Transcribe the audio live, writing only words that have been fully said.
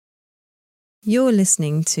You're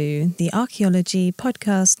listening to the Archaeology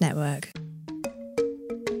Podcast Network.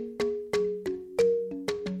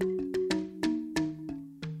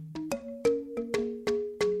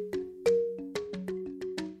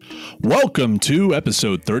 Welcome to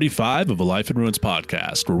episode 35 of A Life in Ruins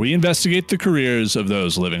podcast, where we investigate the careers of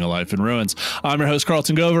those living a life in ruins. I'm your host,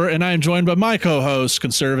 Carlton Gover, and I am joined by my co-hosts,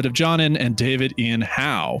 Conservative Jonin and David Ian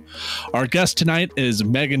Howe. Our guest tonight is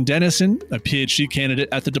Megan Dennison, a PhD candidate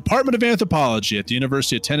at the Department of Anthropology at the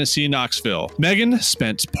University of Tennessee, Knoxville. Megan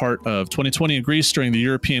spent part of 2020 in Greece during the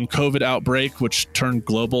European COVID outbreak, which turned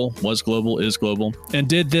global, is global, and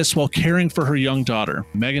did this while caring for her young daughter.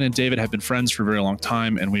 Megan and David have been friends for a very long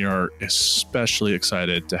time, and we are especially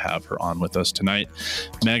excited to have her on with us tonight.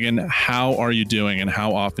 Megan, how are you doing, and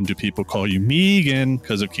how often do people call you Megan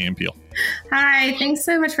because of Key and Peele? Hi, thanks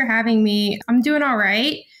so much for having me. I'm doing all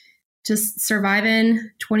right. Just surviving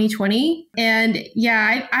 2020. And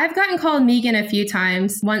yeah, I've gotten called Megan a few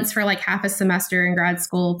times, once for like half a semester in grad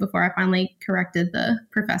school before I finally corrected the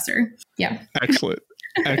professor. Yeah. Excellent.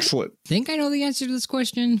 Excellent. I think I know the answer to this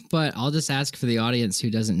question, but I'll just ask for the audience who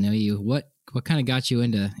doesn't know you. What kind of got you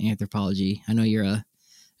into anthropology? I know you're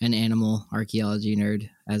an animal archaeology nerd,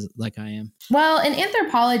 like I am. Well, in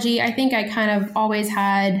anthropology, I think I kind of always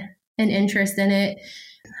had an interest in it.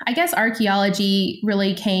 I guess archaeology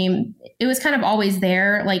really it was kind of always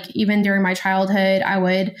there. Like even during my childhood, I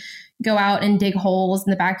would go out and dig holes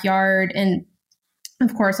in the backyard. And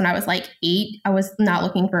of course, when I was like 8, I was not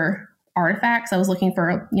looking for artifacts. I was looking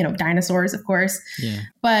for, dinosaurs, of course. Yeah.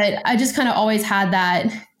 But I just kind of always had that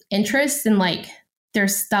interest in like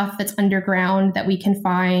there's stuff that's underground that we can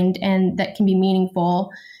find and that can be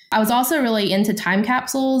meaningful. I was also really into time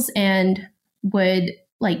capsules and would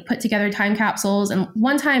like put together time capsules. And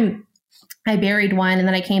one time I buried one, and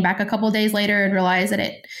then I came back a couple of days later and realized that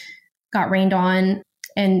it got rained on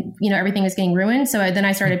and, everything was getting ruined. So then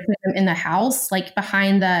I started putting them in the house, like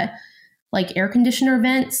behind the like air conditioner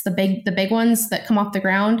vents, the big ones that come off the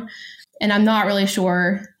ground. And I'm not really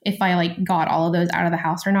sure if I like got all of those out of the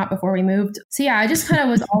house or not before we moved. So yeah, I just kind of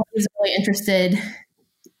was always really interested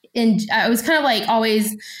in, I was kind of like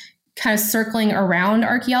always kind of circling around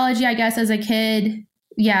archaeology, I guess, as a kid.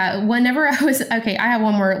 Yeah, whenever I have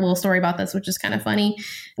one more little story about this, which is kind of funny.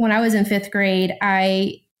 When I was in 5th grade,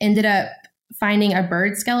 I ended up finding a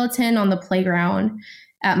bird skeleton on the playground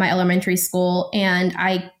at my elementary school. And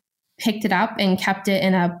I picked it up and kept it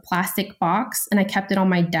in a plastic box, and I kept it on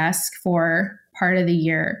my desk for part of the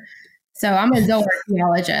year. So I'm a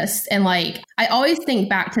zooarchaeologist, and like I always think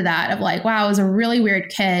back to that of like, wow, I was a really weird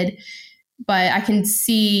kid, but I can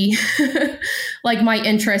see like my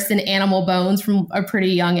interest in animal bones from a pretty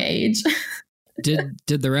young age. Did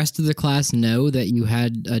the rest of the class know that you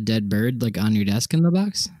had a dead bird like on your desk in the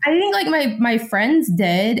box? I think like my friends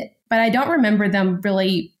did, but I don't remember them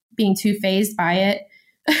really being too fazed by it.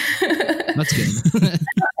 That's good.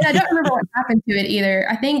 And I don't remember what happened to it either.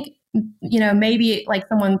 I think, maybe like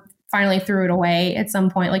someone finally threw it away at some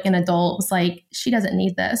point, like an adult was like, she doesn't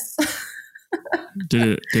need this.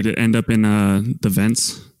 Did it end up in the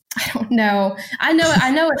vents? I don't know. I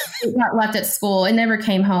know it got left at school. It never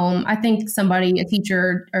came home. I think a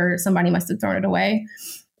teacher or somebody must have thrown it away.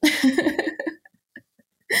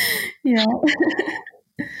 Yeah.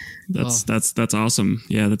 That's awesome.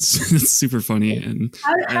 Yeah, that's super funny. And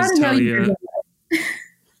how to know you?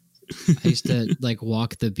 I used to like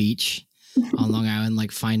walk the beach on Long Island,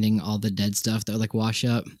 like finding all the dead stuff that would like wash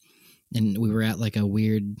up. And we were at like a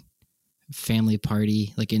weird family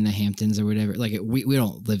party, like in the Hamptons or whatever. Like we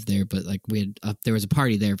don't live there, but like there was a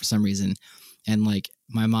party there for some reason. And like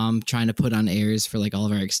my mom trying to put on airs for like all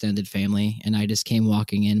of our extended family. And I just came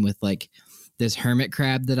walking in with like this hermit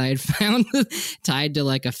crab that I had found tied to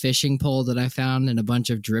like a fishing pole that I found, and a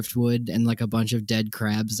bunch of driftwood and like a bunch of dead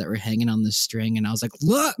crabs that were hanging on this string. And I was like,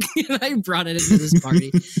 look, and I brought it into this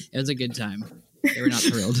party. It was a good time. They were not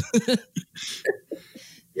thrilled.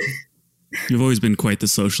 You've always been quite the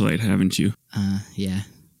socialite, haven't you? Yeah.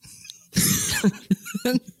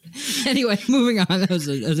 Anyway, moving on. That was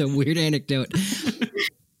a weird anecdote.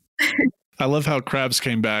 I love how crabs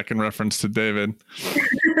came back in reference to David.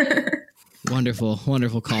 Wonderful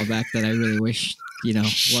callback that I really wish,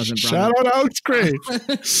 wasn't brought Shout up. out Alex Gray.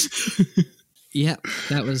 Yeah,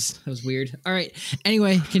 that was weird. All right.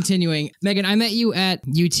 Anyway, continuing. Megan, I met you at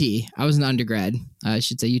UT. I was an undergrad. I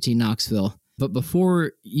should say UT Knoxville. But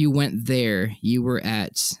before you went there, you were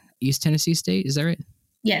at East Tennessee State. Is that right?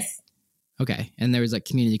 Yes. Okay. And there was like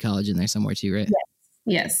community college in there somewhere too, right?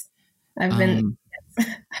 Yes. I have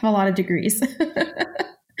a lot of degrees.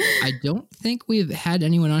 I don't think we've had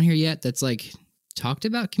anyone on here yet that's like talked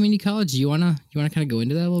about community college. You wanna kind of go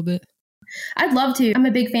into that a little bit? I'd love to. I'm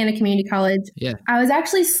a big fan of community college. Yeah. I was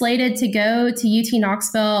actually slated to go to UT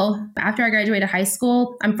Knoxville after I graduated high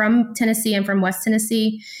school. I'm from Tennessee. I'm from West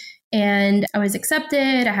Tennessee. And I was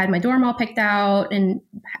accepted. I had my dorm all picked out and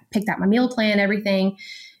picked out my meal plan, everything.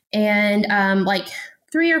 And like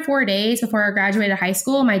 3 or 4 days before I graduated high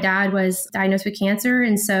school, my dad was diagnosed with cancer.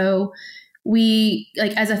 And so we,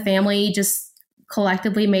 like as a family, just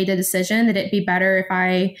collectively made the decision that it'd be better if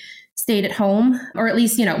I stayed at home, or at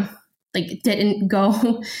least, like didn't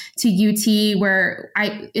go to UT, where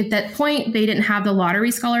at that point, they didn't have the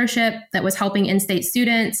lottery scholarship that was helping in-state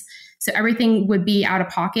students. So everything would be out of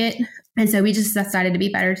pocket. And so we just decided to be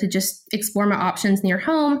better to just explore my options near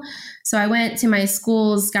home. So I went to my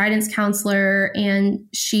school's guidance counselor, and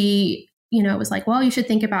she, was like, well, you should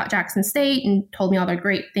think about Jackson State, and told me all the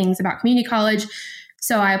great things about community college.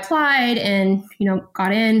 So I applied and,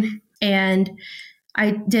 got in, and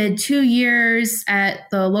I did 2 years at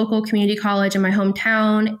the local community college in my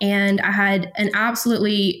hometown, and I had an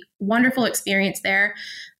absolutely wonderful experience there.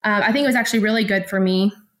 I think it was actually really good for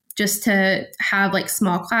me just to have like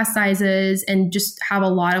small class sizes and just have a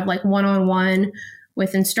lot of like one-on-one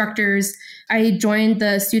with instructors. I joined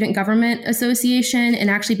the Student Government Association and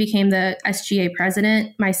actually became the SGA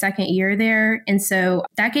president my second year there. And so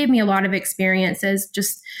that gave me a lot of experiences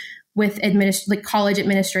just with college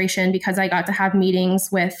administration, because I got to have meetings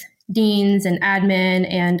with deans and admin.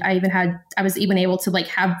 And I was even able to like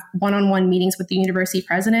have one-on-one meetings with the university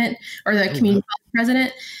president or the community college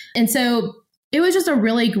president. And so it was just a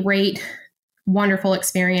really great, wonderful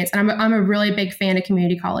experience. And I'm a really big fan of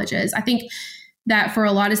community colleges. I think that for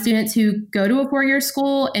a lot of students who go to a 4-year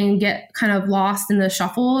school and get kind of lost in the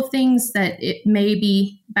shuffle of things, that it may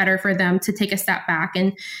be better for them to take a step back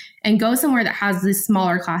and go somewhere that has these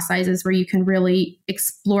smaller class sizes where you can really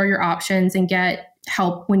explore your options and get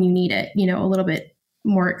help when you need it, a little bit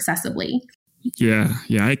more accessibly. Yeah,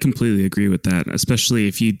 I completely agree with that, especially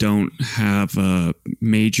if you don't have a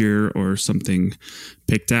major or something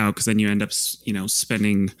picked out, because then you end up,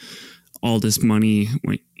 spending all this money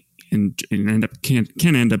and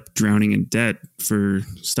can end up drowning in debt for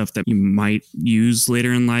stuff that you might use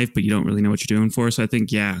later in life, but you don't really know what you're doing for. So I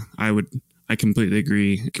think, I completely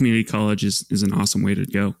agree. Community college is an awesome way to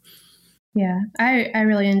go. Yeah, I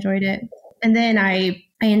really enjoyed it. And then I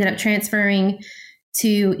ended up transferring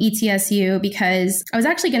to ETSU because I was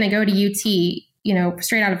actually going to go to UT,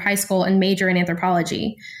 straight out of high school and major in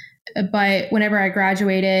anthropology. But whenever I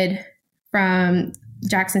graduated from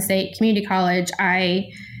Jackson State Community College, I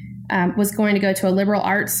was going to go to a liberal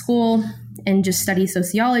arts school and just study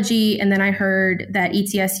sociology. And then I heard that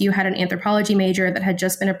ETSU had an anthropology major that had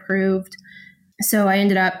just been approved. So I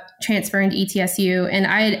ended up transferring to ETSU. And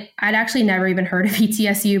I'd actually never even heard of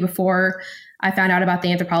ETSU before I found out about the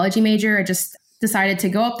anthropology major. I just decided to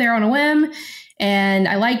go up there on a whim, and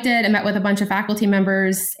I liked it. I met with a bunch of faculty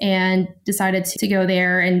members and decided to go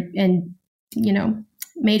there and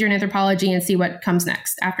major in anthropology and see what comes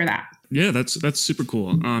next after that. Yeah, that's super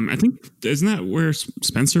cool. I think, isn't that where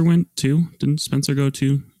Spencer went to? Didn't Spencer go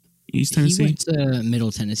to East Tennessee? He went to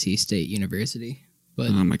Middle Tennessee State University. But,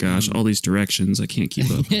 oh my gosh, all these directions, I can't keep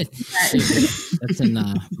up. That's in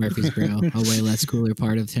Murfreesboro, a way less cooler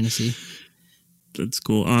part of Tennessee. That's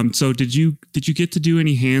cool. So did you get to do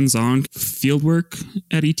any hands-on field work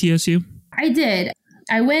at ETSU? I did.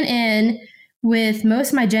 I went in with most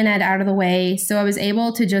of my gen ed out of the way, so I was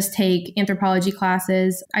able to just take anthropology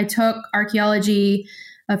classes. I took archaeology,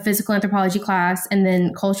 a physical anthropology class, and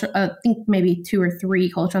then I think maybe 2 or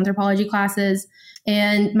 3 cultural anthropology classes.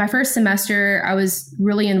 And my first semester, I was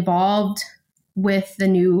really involved with the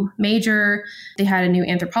new major. They had a new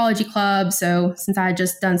anthropology club. So since I had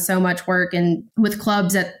just done so much work and with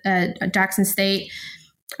clubs at Jackson State,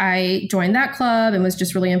 I joined that club and was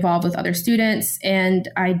just really involved with other students. And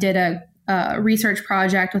I did a research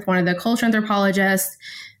project with one of the cultural anthropologists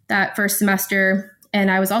that first semester. And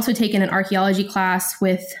I was also taking an archaeology class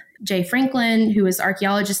with Jay Franklin, who was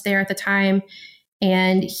archaeologist there at the time.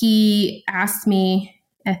 And he asked me,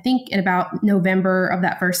 I think in about November of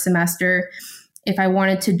that first semester, if I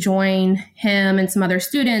wanted to join him and some other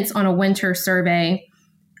students on a winter survey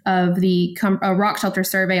of a rock shelter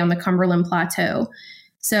survey on the Cumberland Plateau.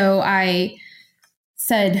 So I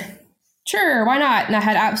said, sure, why not? And I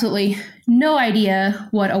had absolutely no idea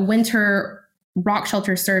what a winter rock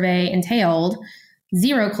shelter survey entailed.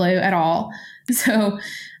 Zero clue at all. So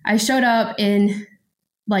I showed up in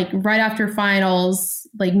right after finals,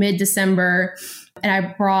 mid-December, and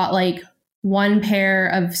I brought 1 pair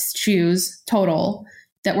of shoes total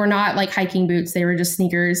that were not hiking boots. They were just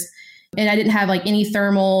sneakers. And I didn't have like any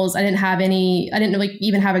thermals. I didn't like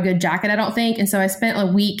even have a good jacket, I don't think. And so I spent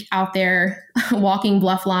a week out there walking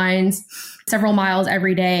bluff lines, several miles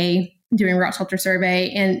every day doing rock shelter survey.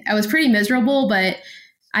 And I was pretty miserable, but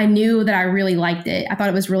I knew that I really liked it. I thought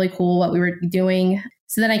it was really cool what we were doing.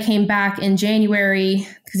 So then I came back in January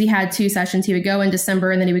because he had 2 sessions. He would go in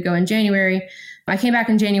December and then he would go in January. I came back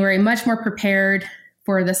in January much more prepared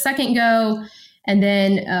for the second go. And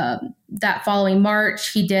then that following March,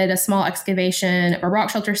 he did a small excavation of a rock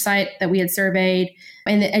shelter site that we had surveyed.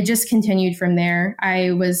 And it just continued from there.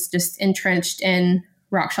 I was just entrenched in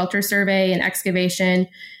rock shelter survey and excavation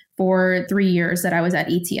for 3 years that I was at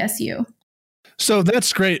ETSU. So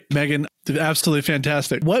that's great, Megan. Absolutely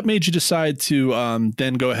fantastic. What made you decide to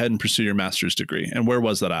then go ahead and pursue your master's degree? And where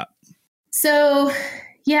was that at? So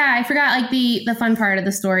yeah, I forgot like the fun part of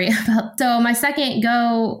the story. So my second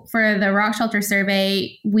go for the rock shelter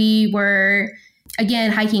survey, we were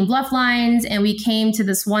again hiking bluff lines, and we came to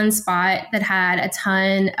this one spot that had a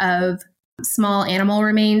ton of small animal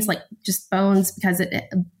remains, like just bones, because it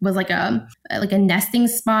was like a nesting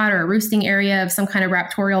spot or a roosting area of some kind of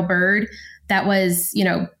raptorial bird that was,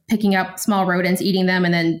 picking up small rodents, eating them,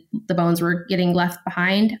 and then the bones were getting left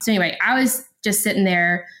behind. So anyway, I was just sitting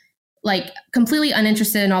there like completely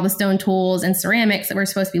uninterested in all the stone tools and ceramics that we're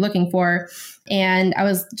supposed to be looking for. And I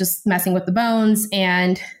was just messing with the bones.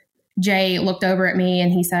 And Jay looked over at me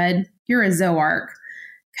and he said, "You're a zooarch,"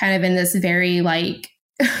 kind of in this very like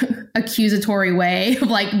accusatory way of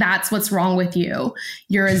like, "That's what's wrong with you.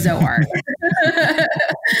 You're a zooarch."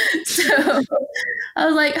 So I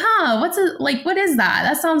was like, what is that?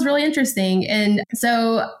 That sounds really interesting. And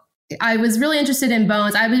so I was really interested in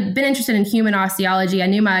bones. I've been interested in human osteology. I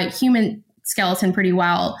knew my human skeleton pretty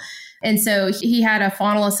well. And so he had a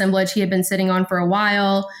faunal assemblage he had been sitting on for a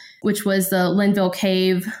while, which was the Linville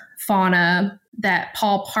Cave fauna that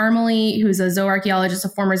Paul Parmalee, who's a zooarchaeologist, a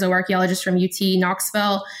former zooarchaeologist from UT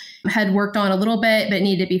Knoxville, had worked on a little bit, but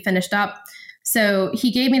needed to be finished up. So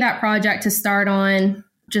he gave me that project to start on,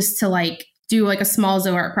 just to like do like a small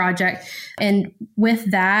zooarch project. And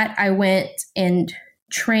with that, I went and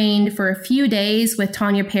trained for a few days with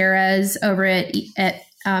Tanya Perez over at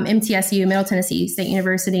MTSU, Middle Tennessee State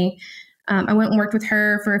University. I went and worked with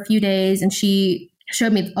her for a few days, and she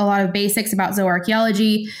showed me a lot of basics about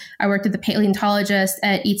zooarchaeology. I worked with the paleontologist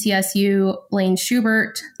at ETSU, Lane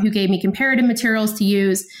Schubert, who gave me comparative materials to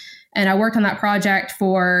use. And I worked on that project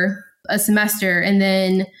for a semester. And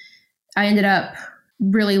then I ended up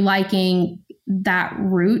really liking that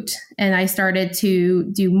route. And I started to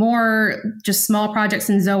do more just small projects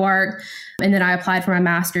in zooarch. And then I applied for my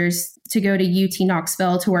master's to go to UT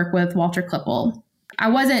Knoxville to work with Walter Klippel. I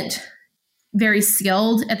wasn't very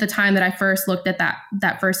skilled at the time that I first looked at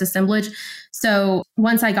that first assemblage. So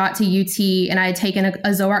once I got to UT and I had taken a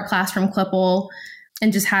zooarch class from Klippel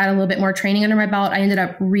and just had a little bit more training under my belt, I ended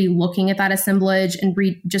up re-looking at that assemblage and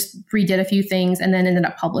just redid a few things and then ended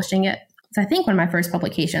up publishing it. It's, I think, one of my first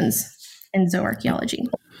publications in zooarchaeology.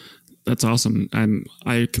 That's awesome.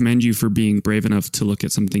 I commend you for being brave enough to look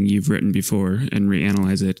at something you've written before and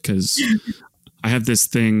reanalyze it, because I have this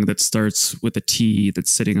thing that starts with a T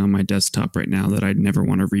that's sitting on my desktop right now that I'd never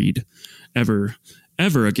want to read ever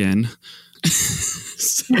again.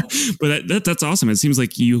 But that's awesome. It seems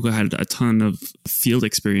like you had a ton of field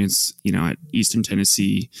experience, at Eastern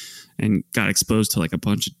Tennessee, and got exposed to like a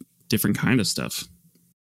bunch of different kind of stuff.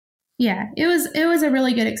 Yeah, it was a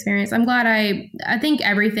really good experience. I'm glad I think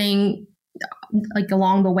everything like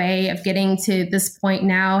along the way of getting to this point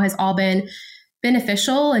now has all been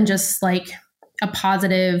beneficial and just like a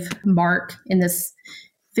positive mark in this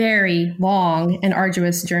very long and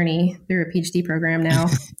arduous journey through a PhD program now.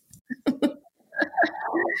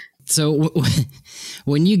 So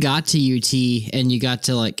when you got to UT and you got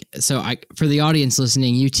to for the audience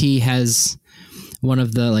listening, UT has one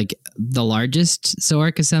of the largest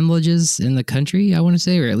zooarch assemblages in the country, I want to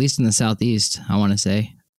say, or at least in the Southeast, I want to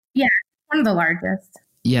say. Yeah, one of the largest.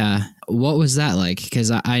 Yeah. What was that like?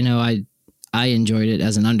 Because I know I enjoyed it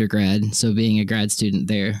as an undergrad. So being a grad student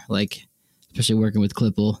there, especially working with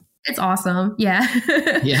Klippel. It's awesome. Yeah.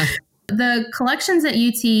 Yeah. The collections at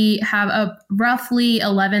UT have roughly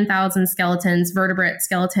 11,000 skeletons, vertebrate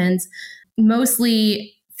skeletons,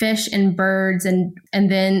 mostly fish and birds, and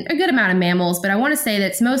then a good amount of mammals. But I want to say that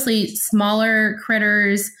it's mostly smaller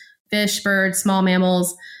critters, fish, birds, small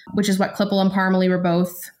mammals, which is what Klippel and Parmalee were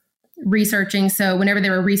both researching. So whenever they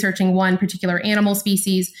were researching one particular animal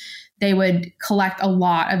species, they would collect a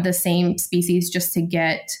lot of the same species just to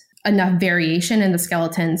get enough variation in the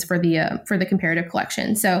skeletons for the comparative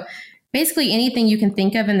collection. So basically anything you can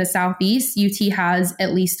think of in the Southeast, UT has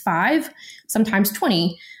at least 5, sometimes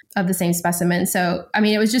 20 of the same specimen. So, I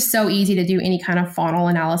mean, it was just so easy to do any kind of faunal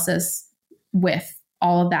analysis with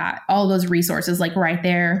all of that, all of those resources, like right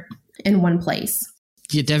there in one place.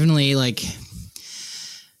 Yeah, definitely. Like,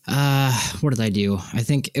 what did I do? I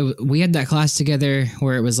think we had that class together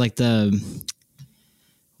where it was like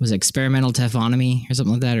was it experimental taphonomy or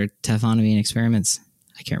something like that, or taphonomy and experiments?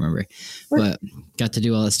 I can't remember, but got to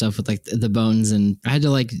do all that stuff with like the bones, and I had to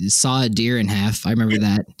like saw a deer in half. I remember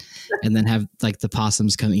that, and then have like the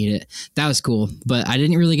possums come eat it. That was cool, but I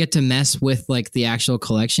didn't really get to mess with like the actual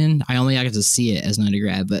collection. I got to see it as an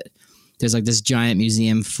undergrad, but there's like this giant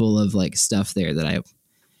museum full of like stuff there that I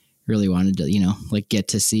really wanted to, like get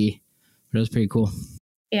to see. But it was pretty cool.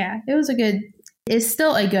 Yeah, it's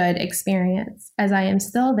still a good experience, as I am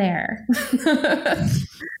still there.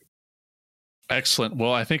 Excellent.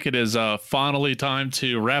 Well, I think it is finally time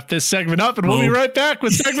to wrap this segment up, and we'll be right back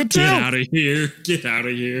with segment 2. Get out of here. Get out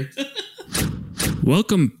of here.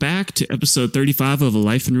 Welcome back to episode 35 of A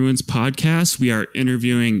Life in Ruins podcast. We are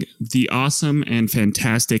interviewing the awesome and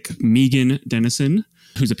fantastic Megan Dennison,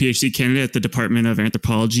 who's a PhD candidate at the Department of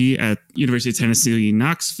Anthropology at University of Tennessee,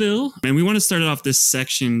 Knoxville. And we want to start off this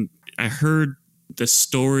section. I heard the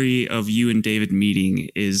story of you and David meeting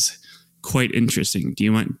is quite interesting. Do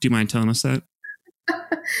you mind telling us that?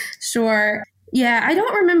 Sure. Yeah, I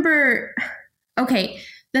don't remember. Okay.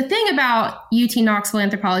 The thing about UT Knoxville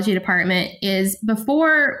Anthropology Department is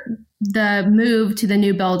before the move to the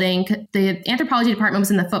new building, the anthropology department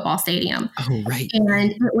was in the football stadium. Oh, right.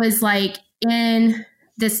 And it was like in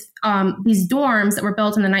this these dorms that were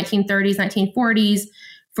built in the 1930s, 1940s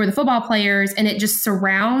for the football players. And it just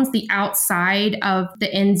surrounds the outside of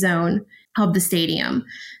the end zone of the stadium.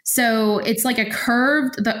 So it's like a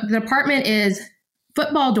curved, the department is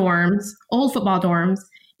football dorms, old football dorms,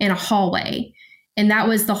 and a hallway. And that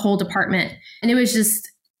was the whole department. And it was just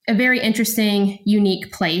a very interesting, unique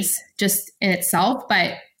place just in itself.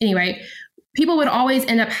 But anyway, people would always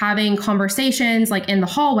end up having conversations like in the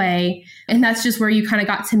hallway. And that's just where you kind of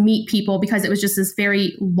got to meet people, because it was just this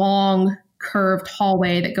very long, curved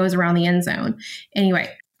hallway that goes around the end zone. Anyway,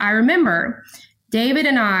 I remember David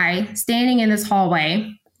and I standing in this hallway,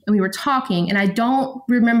 and we were talking, and I don't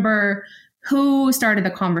remember who started the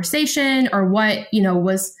conversation or what,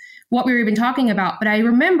 was what we were even talking about. But I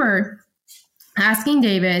remember asking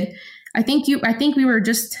David, I think we were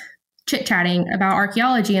just chit-chatting about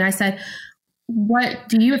archaeology. And I said, what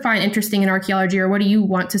do you find interesting in archaeology, or what do you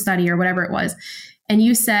want to study, or whatever it was? And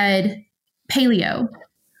you said paleo.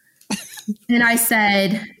 And I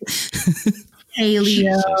said,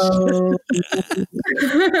 paleo.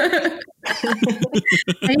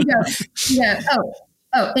 There you go. Yeah.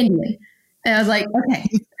 Oh, Indian. And I was like, okay,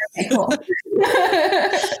 cool.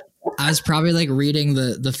 I was probably like reading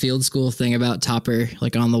the field school thing about Topper,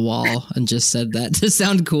 like on the wall, and just said that to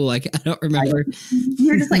sound cool. Like, I don't remember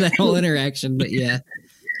You're just like, that whole interaction, but yeah.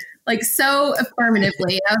 Like so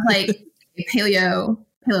affirmatively. I was like,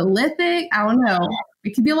 Paleolithic? I don't know.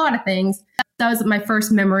 It could be a lot of things. That was my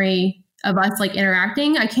first memory of us like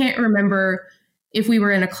interacting. I can't remember if we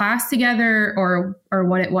were in a class together or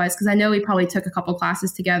what it was, because I know we probably took a couple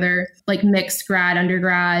classes together, like mixed grad,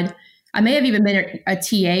 undergrad. I may have even been a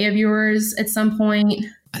TA of yours at some point.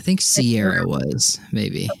 I think Sierra was,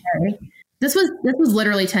 maybe. Okay. This was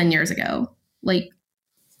literally 10 years ago. Like,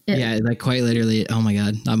 yeah, like quite literally. Oh my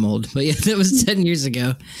God, I'm old. But yeah, that was 10 years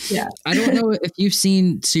ago. Yeah. I don't know if you've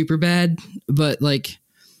seen Superbad, but like,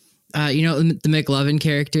 the McLovin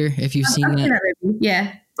character, if you've seen that.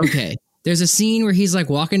 Yeah. Okay. There's a scene where he's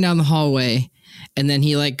like walking down the hallway, and then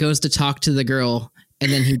he like goes to talk to the girl,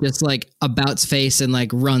 and then he just like abouts face and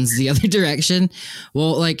like runs the other direction.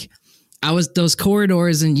 Well, like those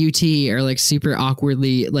corridors in UT are like super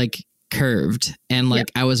awkwardly like curved, and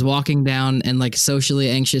like I was walking down, and like socially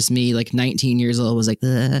anxious me, like 19 years old, was like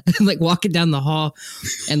like walking down the hall,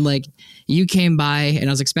 and like you came by, and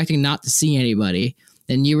I was expecting not to see anybody.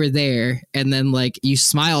 And you were there, and then like you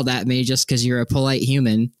smiled at me just because you're a polite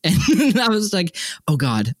human, and I was like, "Oh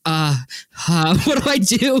God, what do I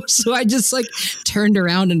do?" So I just like turned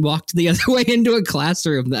around and walked the other way into a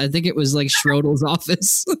classroom. I think it was like Schrodel's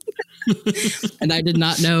office, and I did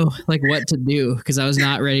not know like what to do because I was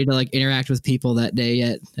not ready to like interact with people that day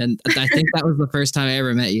yet. And I think that was the first time I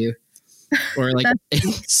ever met you, or like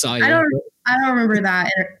saw you. I don't remember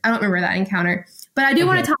that. I don't remember that encounter, but I do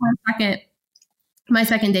want to tell my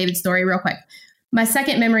second David story real quick. My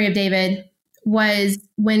second memory of David was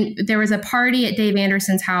when there was a party at Dave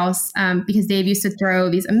Anderson's house, because Dave used to throw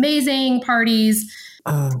these amazing parties,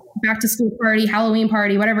 back to school party, Halloween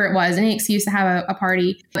party, whatever it was, any excuse to have a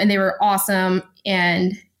party. And they were awesome.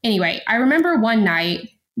 And anyway, I remember one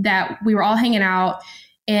night that we were all hanging out,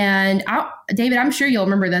 And David, I'm sure you'll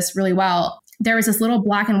remember this really well. There was this little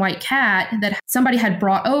black and white cat that somebody had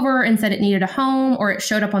brought over and said it needed a home, or it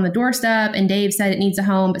showed up on the doorstep and Dave said it needs a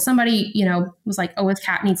home. But somebody, was like, oh, this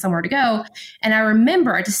cat needs somewhere to go. And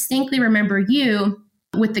I distinctly remember you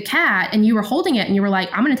with the cat, and you were holding it and you were like,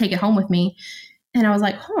 I'm going to take it home with me. And I was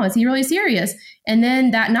like, oh, is he really serious? And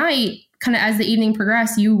then that night, kind of as the evening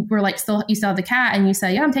progressed, you were like, you still have the cat, and you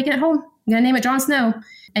said, yeah, I'm taking it home. I'm going to name it Jon Snow.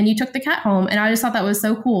 And you took the cat home. And I just thought that was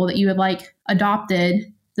so cool that you had like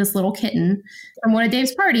adopted this little kitten from one of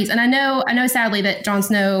Dave's parties. And I know sadly that Jon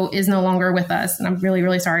Snow is no longer with us. And I'm really,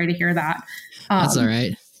 really sorry to hear that. That's all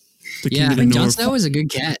right. Yeah, Jon Snow was a good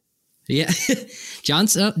cat. Yeah. Jon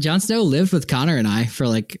Snow lived with Connor and I for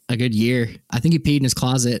like a good year. I think he peed in his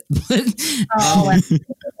closet.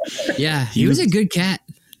 But yeah, he was a good cat.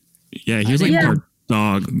 Yeah, he was like our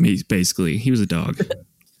dog, basically. He was a dog.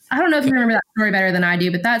 I don't know if you remember that story better than I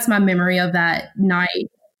do, but that's my memory of that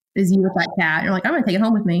night, is you with that cat. And you're like, I'm going to take it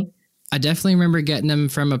home with me. I definitely remember getting him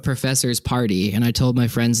from a professor's party. And I told my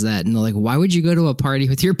friends that, and they're like, why would you go to a party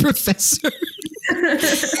with your professor?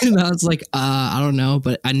 And I was like, I don't know,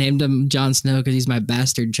 but I named him Jon Snow because he's my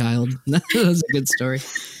bastard child. That was a good story.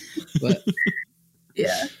 But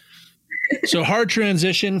yeah. So hard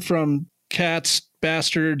transition from cats,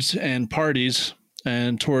 bastards, and parties,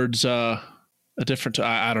 and towards a different.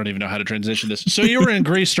 I don't even know how to transition this. So you were in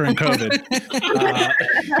Greece during COVID. I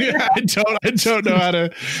don't know how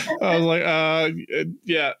to. I was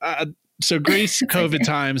like, so Greece, COVID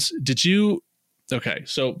times. Did you? Okay,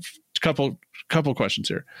 so couple questions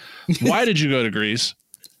here. Why did you go to Greece?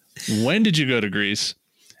 When did you go to Greece?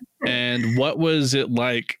 And what was it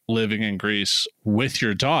like living in Greece with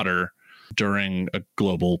your daughter during a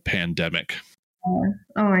global pandemic? Oh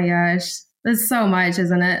my gosh. That's so much,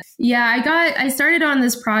 isn't it? Yeah, I started on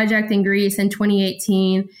this project in Greece in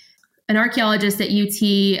 2018. An archaeologist at UT,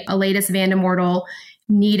 Elatus Vandemortel,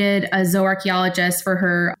 needed a zooarchaeologist for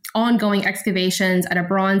her ongoing excavations at a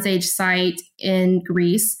Bronze Age site in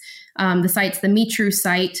Greece. The site's the Mitru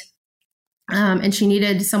site. And she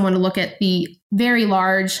needed someone to look at the very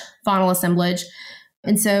large faunal assemblage.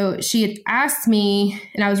 And so she had asked me,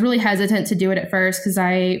 and I was really hesitant to do it at first because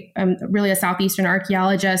I am really a Southeastern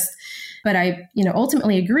archaeologist. But I,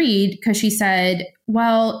 ultimately agreed because she said,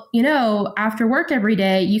 well, after work every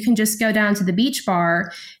day, you can just go down to the beach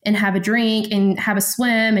bar and have a drink and have a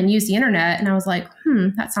swim and use the internet. And I was like,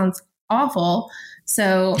 that sounds awful.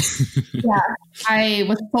 So yeah, I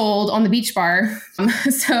was sold on the beach bar.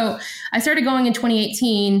 So I started going in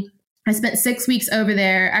 2018. I spent 6 weeks over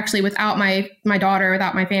there, actually without my daughter,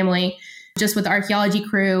 without my family, just with the archaeology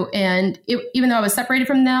crew. And even though I was separated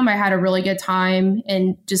from them, I had a really good time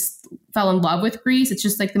and just fell in love with Greece. It's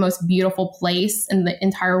just like the most beautiful place in the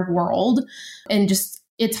entire world. And just,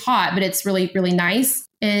 it's hot, but it's really, really nice.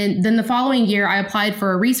 And then the following year, I applied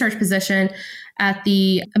for a research position at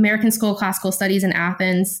the American School of Classical Studies in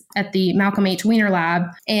Athens at the Malcolm H. Wiener Lab.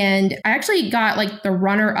 And I actually got like the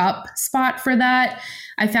runner-up spot for that.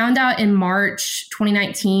 I found out in March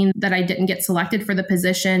 2019 that I didn't get selected for the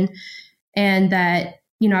position and that,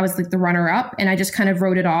 I was like the runner-up, and I just kind of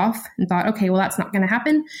wrote it off and thought, okay, well, that's not going to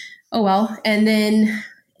happen. Oh, well. And then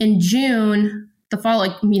in June, the fall,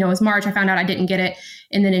 it was March, I found out I didn't get it.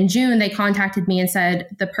 And then in June, they contacted me and said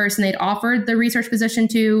the person they'd offered the research position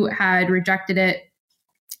to had rejected it.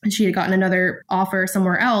 And she had gotten another offer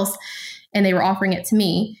somewhere else, and they were offering it to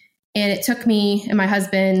me. And it took me and my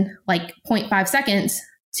husband like 0.5 seconds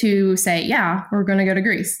to say, yeah, we're going to go to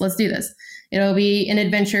Greece. Let's do this. It'll be an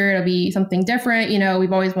adventure. It'll be something different.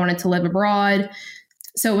 We've always wanted to live abroad.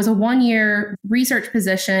 So it was a 1-year research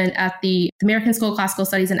position at the American School of Classical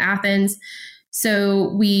Studies in Athens.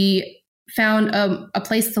 So we found a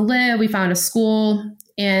place to live. We found a school,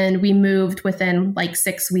 and we moved within like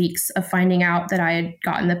 6 weeks of finding out that I had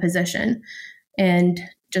gotten the position. And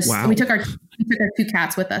we took our 2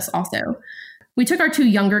 cats with us also. We took our 2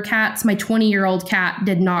 younger cats. My 20-year-old cat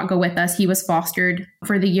did not go with us. He was fostered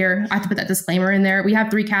for the year. I have to put that disclaimer in there. We have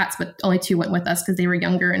 3 cats, but only 2 went with us because they were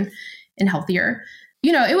younger and healthier.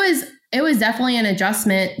 It was definitely an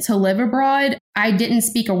adjustment to live abroad. I didn't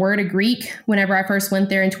speak a word of Greek whenever I first went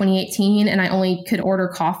there in 2018, and I only could order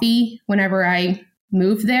coffee whenever I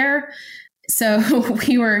moved there. So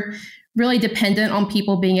we were really dependent on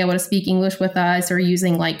people being able to speak English with us or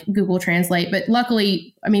using like Google Translate. But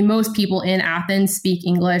luckily, most people in Athens speak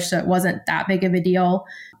English, so it wasn't that big of a deal.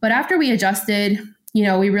 But after we adjusted,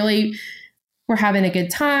 we really were having a good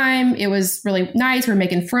time. It was really nice. We're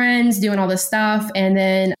making friends, doing all this stuff. And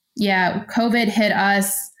then, COVID hit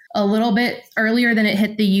us a little bit earlier than it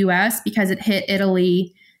hit the US because it hit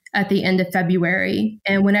Italy at the end of February.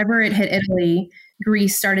 And whenever it hit Italy,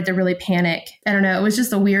 Greece started to really panic. I don't know. It was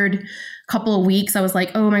just a weird couple of weeks. I was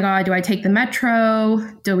like, oh my God, do I take the metro?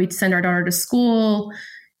 Do we send our daughter to school?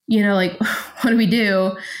 Like, what do we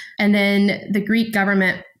do? And then the Greek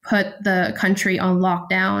government put the country on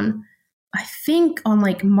lockdown, I think on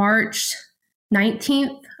like March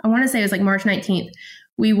 19th. I want to say it was like March 19th.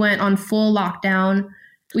 We went on full lockdown.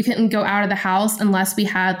 We couldn't go out of the house unless we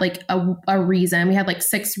had like a reason. We had like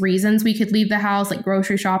 6 reasons we could leave the house, like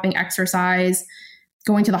grocery shopping, exercise,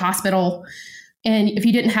 going to the hospital. And if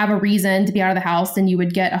you didn't have a reason to be out of the house, then you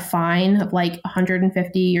would get a fine of like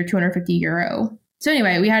 150 or 250 euro. So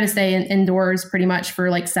anyway, we had to stay indoors pretty much for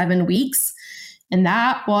like 7 weeks. And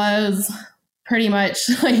that was pretty much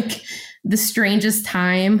like the strangest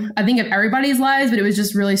time, I think, of everybody's lives. But it was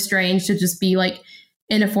just really strange to just be like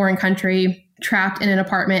in a foreign country, trapped in an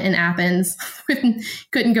apartment in Athens.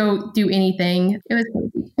 Couldn't go do anything. It was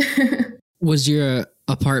crazy. Was your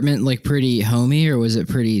apartment like pretty homey, or was it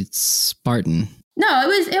pretty Spartan?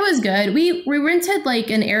 No, it was good. We rented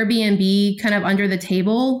like an Airbnb kind of under the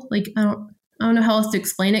table. Like, I don't know how else to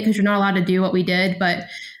explain it, because you're not allowed to do what we did, but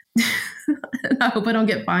I hope I don't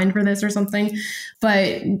get fined for this or something.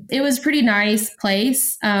 But it was a pretty nice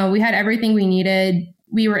place. We had everything we needed.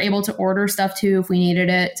 We were able to order stuff too if we needed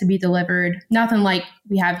it to be delivered. Nothing like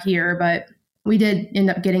we have here, but we did end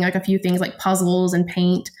up getting like a few things like puzzles and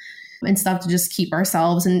paint and stuff to just keep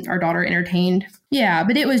ourselves and our daughter entertained. Yeah,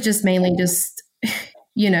 but it was just mainly just,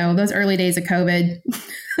 those early days of COVID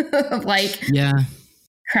of like, yeah,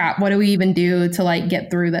 crap, what do we even do to like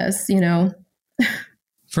get through this,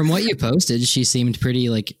 From what you posted, she seemed pretty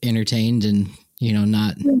like entertained and,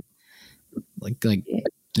 not like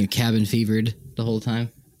cabin fevered the whole time.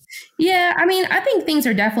 Yeah, I mean, I think things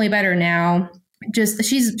are definitely better now. Just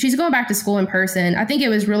she's going back to school in person. I think it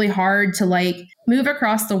was really hard to like move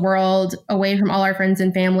across the world away from all our friends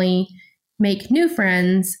and family, make new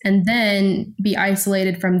friends, and then be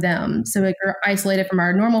isolated from them. So like, we're isolated from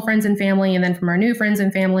our normal friends and family, and then from our new friends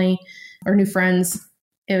and family or new friends.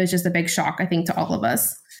 It was just a big shock, I think, to all of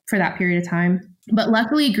us for that period of time. But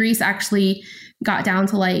luckily, Greece actually got down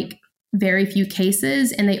to like very few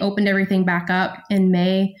cases, and they opened everything back up in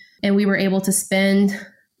May. And we were able to spend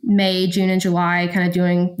May, June, and July kind of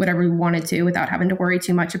doing whatever we wanted to without having to worry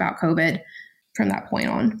too much about COVID from that point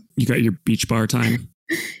on. You got your beach bar time?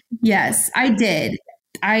 Yes, I did.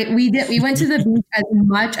 We went to the beach as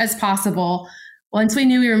much as possible. Once we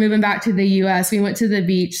knew we were moving back to the US, we went to the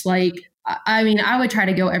beach. Like, I mean, I would try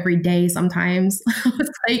to go every day sometimes. I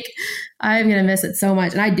was like, I'm going to miss it so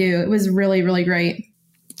much. And I do. It was really, really great.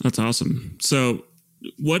 That's awesome. So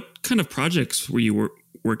what kind of projects were you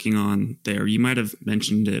working on there? You might have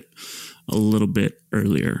mentioned it a little bit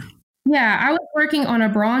earlier. Yeah, I was working on a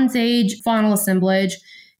Bronze Age faunal assemblage,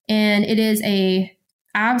 and it is a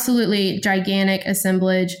absolutely gigantic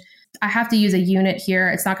assemblage. I have to use a unit here.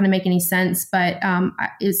 It's not going to make any sense, but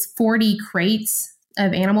it's 40 crates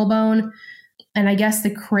of animal bone. And I guess the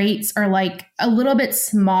crates are like a little bit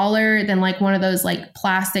smaller than like one of those like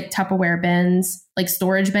plastic Tupperware bins, like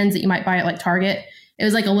storage bins that you might buy at like Target. It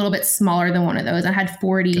was like a little bit smaller than one of those. I had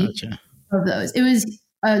 40 of those. It was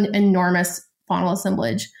an enormous faunal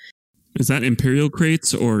assemblage. Is that imperial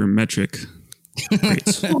crates or metric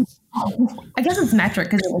crates? I guess it's metric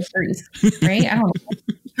because it was Greece, right? I don't know.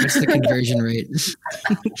 What's the conversion rate?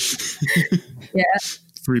 Yeah.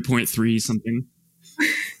 3.3 something.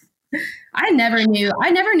 I never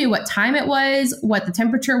knew what time it was, what the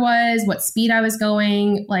temperature was, what speed I was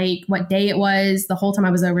going, like what day it was. The whole time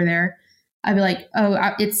I was over there, I'd be like,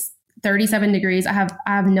 oh, it's 37 degrees. I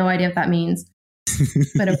have no idea what that means.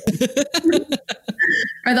 But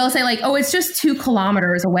or they'll say like, oh, it's just 2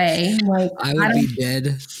 kilometers away. I'm like, I would be dead.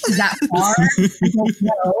 Is that far? I don't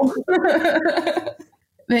know.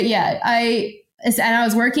 But yeah, I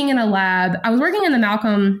was working in a lab. I was working in the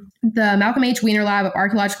Malcolm H. Wiener Lab of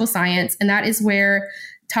Archaeological Science, and that is where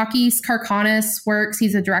Takis Karkanis works.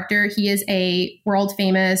 He's a director. He is a world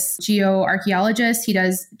famous geoarchaeologist. He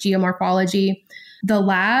does geomorphology. The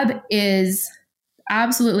lab is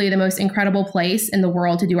absolutely the most incredible place in the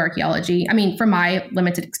world to do archaeology. I mean, from my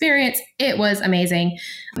limited experience, it was amazing.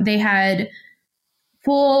 They had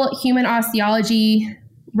full human osteology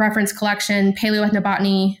reference collection,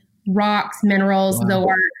 paleoethnobotany, rocks, minerals, the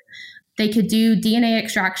work. They could do DNA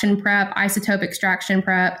extraction prep, isotope extraction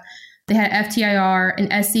prep. They had FTIR,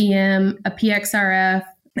 an SEM, a PXRF,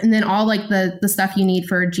 and then all like the stuff you need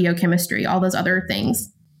for geochemistry, all those other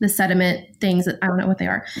things, the sediment things that I don't know what they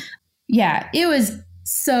are. Yeah, it was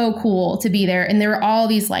so cool to be there. And there were all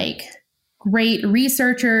these like great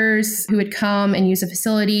researchers who would come and use the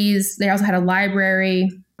facilities. They also had a library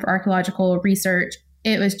for archaeological research.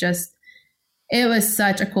 It It was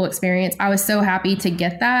such a cool experience. I was so happy to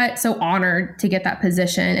get that, so honored to get that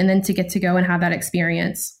position, and then to get to go and have that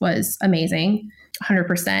experience was amazing,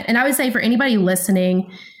 100%. And I would say for anybody listening,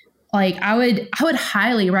 like I would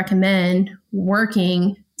highly recommend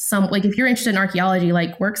working like if you're interested in archaeology,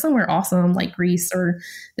 like work somewhere awesome like Greece or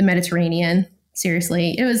the Mediterranean.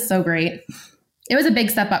 Seriously, it was so great. It was a big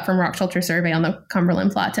step up from rock shelter survey on the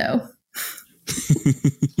Cumberland Plateau.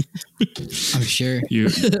 I'm sure.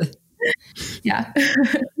 Yeah.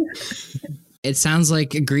 It sounds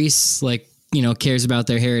like Greece, like, cares about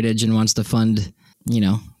their heritage and wants to fund,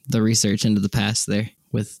 the research into the past there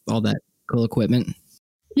with all that cool equipment.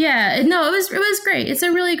 Yeah, no, it was great. It's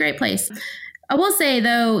a really great place. I will say,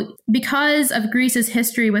 though, because of Greece's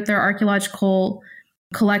history with their archaeological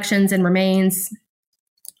collections and remains,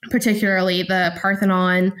 particularly the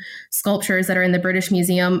Parthenon sculptures that are in the British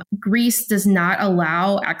Museum, Greece does not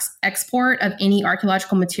allow export of any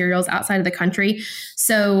archaeological materials outside of the country.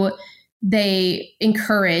 So they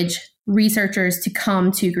encourage researchers to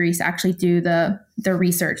come to Greece to actually do the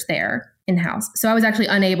research there in-house. So I was actually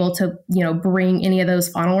unable to, bring any of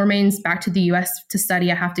those faunal remains back to the US to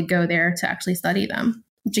study. I have to go there to actually study them,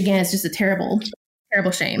 which again is just a terrible,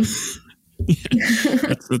 terrible shame.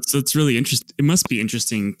 Yeah, that's really interesting. It must be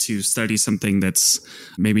interesting to study something that's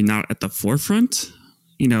maybe not at the forefront.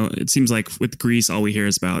 It seems like with Greece, all we hear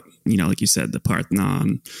is about, like you said, the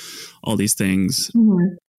Parthenon, all these things.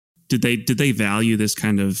 Mm-hmm. Did they value this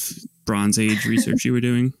kind of Bronze Age research you were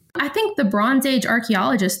doing? I think the Bronze Age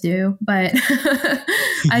archaeologists do, but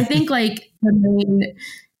I think like the main,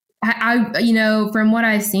 from what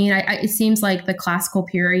I've seen, it seems like the classical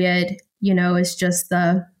period, is just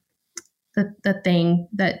the thing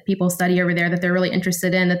that people study over there that they're really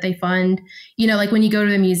interested in, that they fund. Like when you go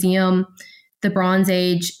to the museum, the Bronze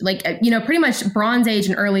Age, like, pretty much Bronze Age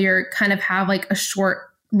and earlier kind of have like a short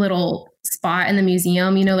little spot in the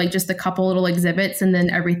museum, like just a couple little exhibits, and then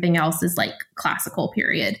everything else is like classical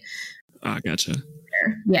period. Ah, gotcha.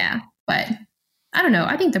 Yeah, but I don't know.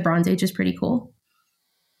 I think the Bronze Age is pretty cool.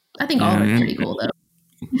 I think all of it's pretty cool, though.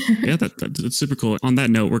 Yeah, that's super cool. On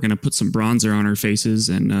that note, we're going to put some bronzer on our faces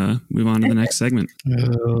and move on to the next segment.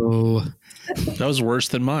 Oh, that was worse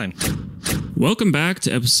than mine. Welcome back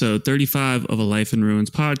to episode 35 of A Life in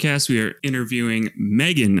Ruins podcast. We are interviewing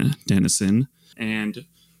Megan Dennison, and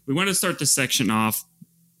we want to start this section off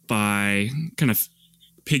by kind of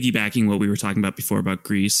piggybacking what we were talking about before about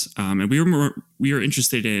Greece. And we were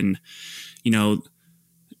interested in,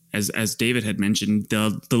 as David had mentioned,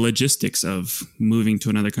 the logistics of moving to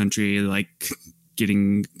another country, like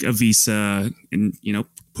getting a visa and,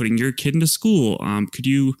 putting your kid into school. Could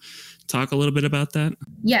you talk a little bit about that?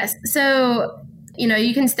 Yes. So,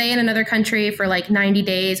 you can stay in another country for like 90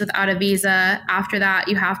 days without a visa. After that,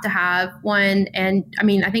 you have to have one. And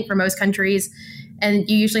I think for most countries, and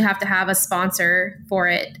you usually have to have a sponsor for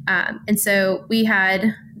it. And so we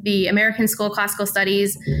had the American School of Classical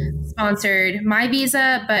Studies sponsored my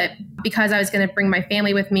visa, but because I was going to bring my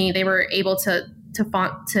family with me, they were able to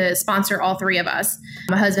sponsor all three of us,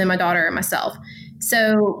 my husband, my daughter, and myself.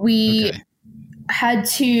 So we had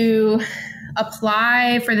to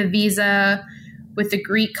apply for the visa with the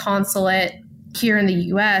Greek consulate here in the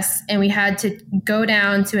US, and we had to go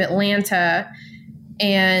down to Atlanta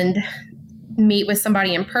and meet with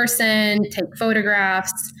somebody in person, take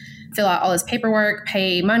photographs, fill out all this paperwork,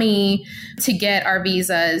 pay money to get our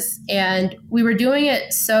visas. And we were doing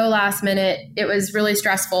it so last minute. It was really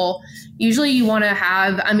stressful. Usually you want to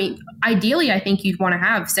have, ideally, I think you'd want to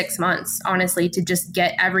have 6 months, honestly, to just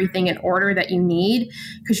get everything in order that you need,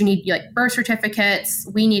 because you need like birth certificates.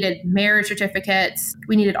 We needed marriage certificates.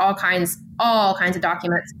 We needed all kinds of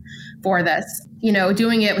documents for this.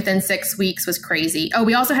 Doing it within 6 weeks was crazy. Oh,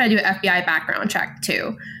 we also had to do an FBI background check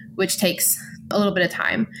too, which takes a little bit of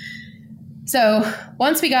time. So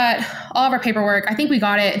once we got all of our paperwork, I think we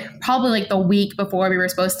got it probably like the week before we were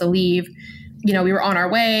supposed to leave. We were on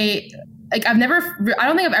our way. Like I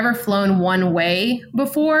don't think I've ever flown one way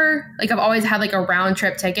before. Like I've always had like a round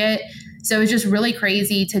trip ticket. So it was just really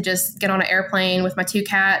crazy to just get on an airplane with my 2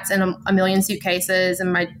 cats and a million suitcases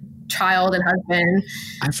and my child and husband.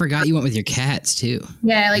 I forgot you went with your cats too.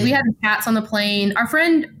 Yeah, like we had the cats on the plane. Our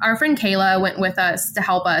friend Kayla went with us to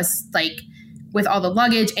help us, like with all the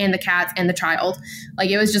luggage and the cats and the child. Like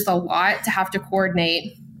it was just a lot to have to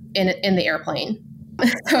coordinate in the airplane.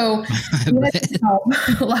 So we had to help,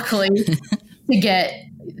 luckily, to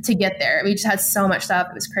get there. We just had so much stuff.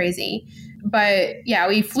 It was crazy. But yeah,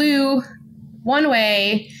 we flew one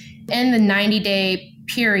way. In the 90-day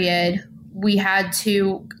period, we had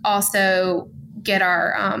to also get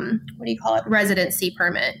our, residency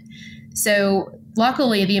permit. So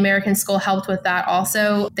luckily, the American School helped with that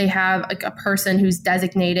also. They have like a person who's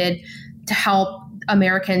designated to help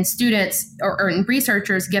American students or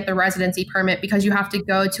researchers get the residency permit, because you have to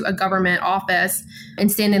go to a government office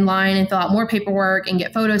and stand in line and fill out more paperwork and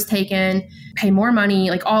get photos taken, pay more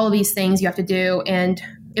money, like all of these things you have to do. And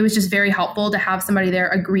it was just very helpful to have somebody there,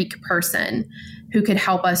 a Greek person, who could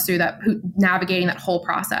help us through that, navigating that whole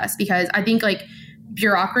process. Because I think like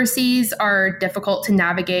bureaucracies are difficult to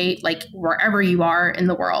navigate, like wherever you are in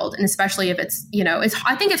the world. And especially if it's,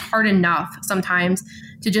 I think it's hard enough sometimes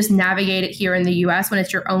to just navigate it here in the US when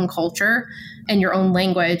it's your own culture and your own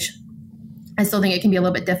language. I still think it can be a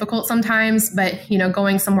little bit difficult sometimes, but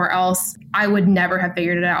going somewhere else, I would never have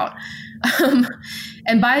figured it out.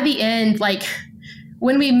 And by the end, like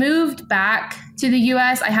when we moved back to the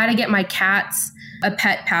US, I had to get my cats a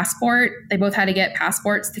pet passport. They both had to get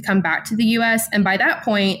passports to come back to the US. And by that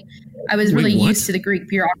point, I was really used to the Greek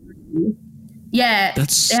bureaucracy. Yeah.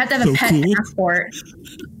 They have to have a pet passport.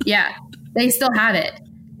 Yeah. They still have it.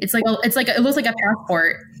 It looks like a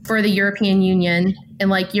passport for the European Union.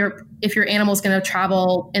 And like if your animal's going to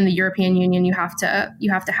travel in the European Union, you have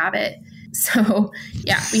to have it. So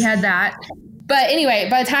yeah, we had that. But anyway,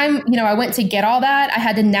 by the time, I went to get all that, I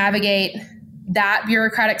had to navigate that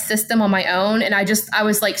bureaucratic system on my own. And I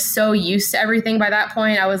was like so used to everything by that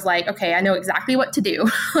point. I was like, okay, I know exactly what to do.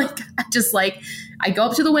 I go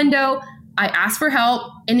up to the window, I ask for help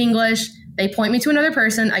in English. They point me to another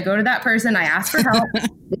person. I go to that person. I ask for help.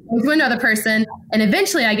 They point to another person. And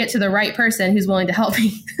eventually I get to the right person who's willing to help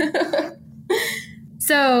me.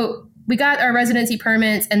 So we got our residency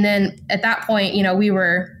permits. And then at that point, we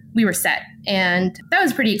were set. And that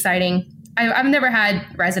was pretty exciting. I've never had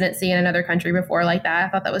residency in another country before like that. I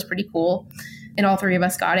thought that was pretty cool. And all three of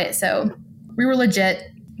us got it. So we were legit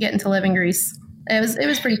getting to live in Greece. It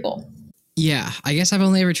was pretty cool. Yeah, I guess I've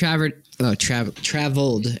only ever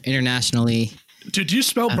traveled internationally. Did you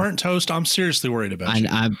spell burnt toast? I'm seriously worried about you.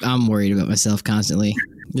 I'm worried about myself constantly.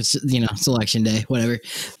 It's, it's election day, whatever.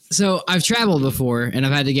 So I've traveled before, and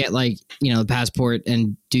I've had to get like, a passport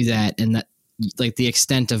and do that. And that, like, the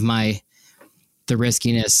extent of the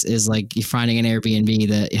riskiness is like you're finding an Airbnb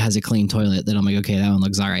that has a clean toilet that I'm like, okay, that one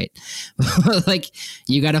looks all right. Like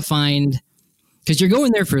you got to find, because you're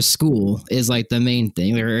going there for school is like the main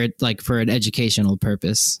thing, or like for an educational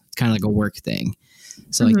purpose, kind of like a work thing.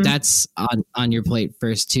 So like that's on your plate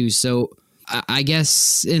first too. So I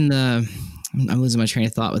guess I'm losing my train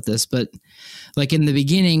of thought with this, but like in the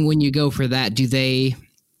beginning, when you go for that, do they,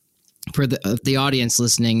 for the audience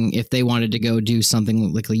listening, if they wanted to go do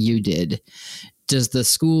something like you did, does the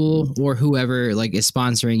school or whoever like is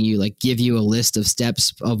sponsoring you like give you a list of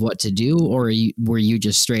steps of what to do, or were you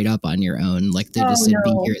just straight up on your own? Like they just said,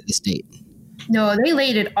 be here at this date. No, they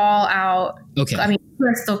laid it all out. Okay. I mean,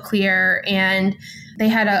 crystal clear. And they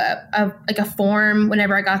had a form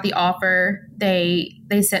whenever I got the offer. They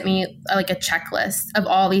sent me like a checklist of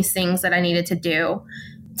all these things that I needed to do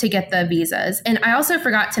to get the visas. And I also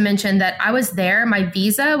forgot to mention that I was there. My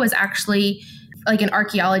visa was actually like an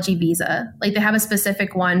archaeology visa. Like they have a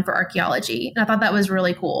specific one for archaeology. And I thought that was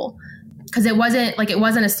really cool because it wasn't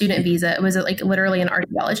a student visa. It was like literally an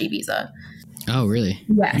archaeology visa. Oh, really?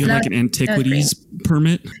 Yeah. You have like an antiquities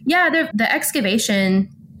permit? Yeah. The excavation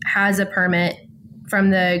has a permit from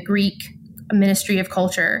the Greek Ministry of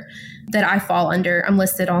Culture that I fall under. I'm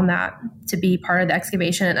listed on that to be part of the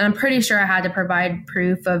excavation. And I'm pretty sure I had to provide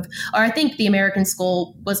proof of, or I think the American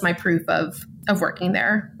School was my proof of working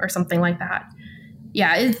there or something like that.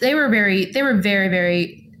 Yeah, they were very,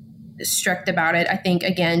 very strict about it. I think,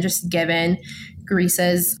 again, just given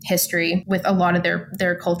Greece's history with a lot of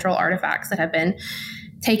their cultural artifacts that have been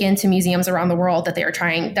taken to museums around the world that they are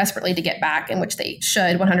trying desperately to get back, and which they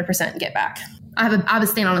should 100% get back. I have a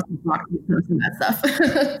stand on that stuff.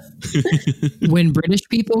 When British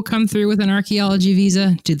people come through with an archaeology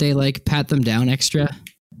visa, do they like pat them down extra?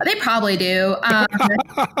 They probably do. I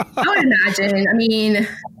would imagine. I mean,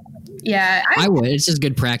 yeah. I would. It's just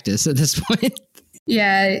good practice at this point.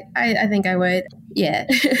 Yeah, I think I would. Yeah.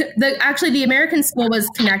 The American school was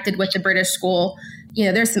connected with the British school.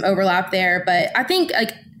 There's some overlap there. But I think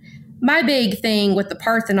like my big thing with the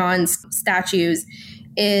Parthenon statues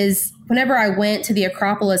is whenever I went to the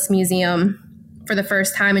Acropolis Museum for the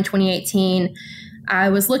first time in 2018, I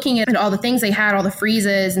was looking at all the things they had, all the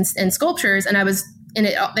friezes and sculptures, and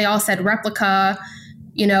they all said replica,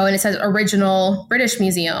 and it says original British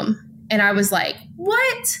Museum. And I was like,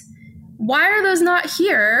 what? Why are those not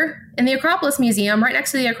here in the Acropolis Museum, right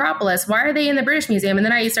next to the Acropolis. Why are they in the British Museum? And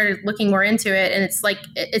then I started looking more into it, and it's like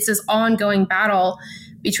it's this ongoing battle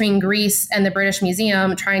between Greece and the British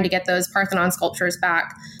Museum trying to get those Parthenon sculptures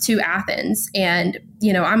back to Athens. And,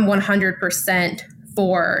 I'm 100%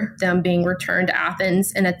 for them being returned to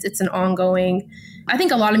Athens. And it's an ongoing, I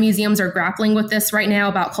think a lot of museums are grappling with this right now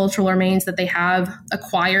about cultural remains that they have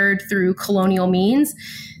acquired through colonial means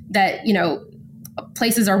that,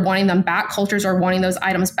 places are wanting them back. Cultures are wanting those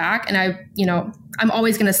items back. And I'm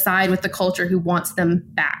always going to side with the culture who wants them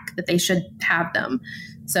back, that they should have them.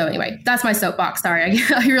 So anyway, that's my soapbox. Sorry,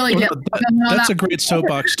 I really get that's a great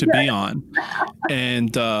soapbox to be on.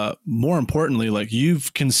 And more importantly, like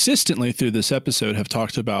you've consistently through this episode have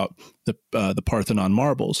talked about the Parthenon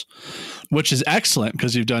marbles, which is excellent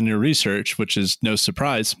because you've done your research, which is no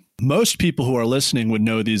surprise. Most people who are listening would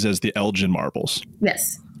know these as the Elgin marbles.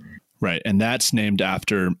 Yes. Right. And that's named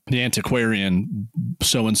after the antiquarian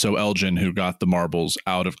so-and-so Elgin who got the marbles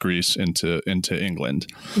out of Greece into England.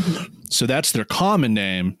 Mm-hmm. So that's their common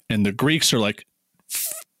name. And the Greeks are like,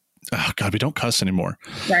 oh God, we don't cuss anymore.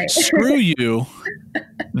 Right. Screw you.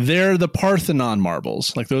 They're the Parthenon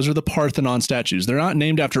marbles. Like those are the Parthenon statues. They're not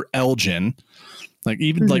named after Elgin. Like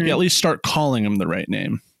even like at least start calling them the right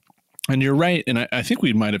name. And you're right. And I think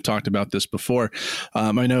we might have talked about this before.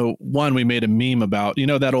 I know we made a meme about,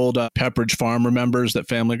 that old Pepperidge Farm remembers that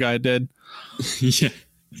Family Guy did. Yeah.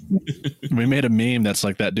 We made a meme that's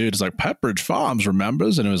like that dude is like Pepperidge Farms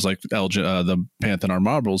remembers. And it was like the Parthenon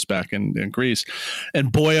marbles back in Greece.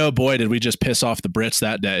 And boy, oh boy, did we just piss off the Brits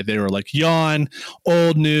that day. They were like, yawn,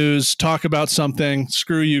 old news, talk about something.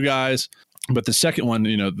 Screw you guys. But the second one,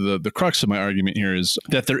 the crux of my argument here is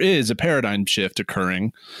that there is a paradigm shift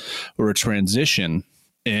occurring or a transition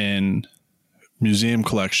in museum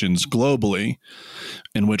collections globally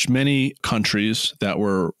in which many countries that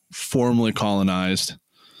were formerly colonized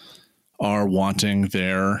are wanting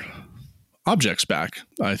their objects back.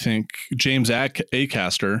 I think James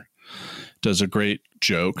Acaster does a great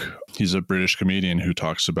joke. He's a British comedian who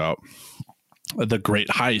talks about the great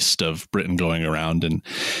heist of Britain going around and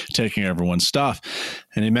taking everyone's stuff.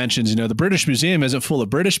 And he mentions, the British Museum isn't full of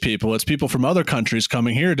British people. It's people from other countries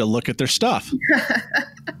coming here to look at their stuff.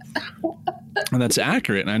 And that's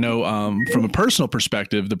accurate. And I know from a personal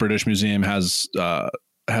perspective, the British Museum has a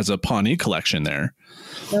Pawnee collection there.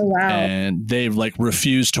 Oh, wow. And they've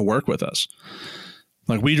refused to work with us.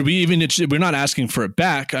 Like we're not asking for it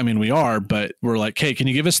back. I mean, we are, but we're like, hey, can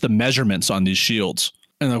you give us the measurements on these shields?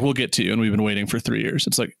 And we'll get to you. And we've been waiting for 3 years.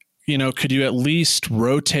 It's like, could you at least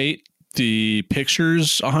rotate the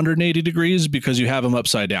pictures 180 degrees because you have them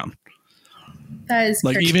upside down? That is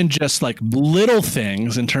even just little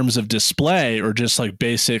things in terms of display or just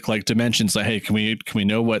basic dimensions. Like, hey, can we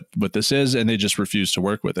know what this is? And they just refuse to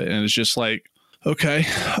work with it. And it's just like, okay.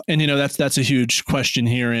 And, that's a huge question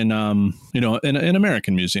here in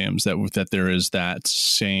American museums that there is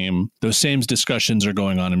those same discussions are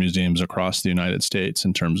going on in museums across the United States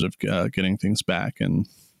in terms of getting things back and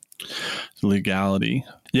the legality.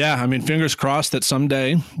 Yeah. I mean, fingers crossed that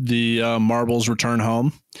someday the marbles return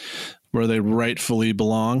home where they rightfully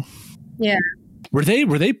belong. Yeah. Were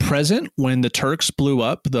they present when the Turks blew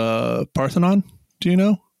up the Parthenon? Do you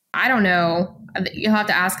know? I don't know. You'll have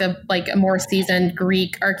to ask a more seasoned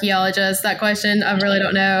Greek archaeologist that question. I really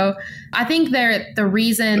don't know. I think the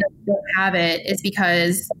reason they don't have it is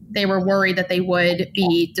because they were worried that they would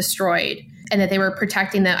be destroyed and that they were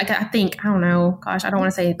protecting them. I don't know. Gosh, I don't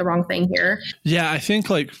want to say the wrong thing here. Yeah, I think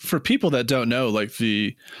for people that don't know,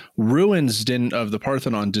 the ruins of the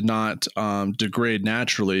Parthenon did not degrade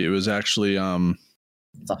naturally. It was actually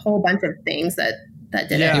it's a whole bunch of things that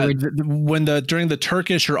did it. When during the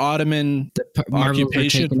Turkish or Ottoman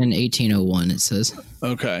occupation, taken in 1801, it says.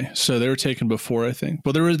 Okay, so they were taken before, I think.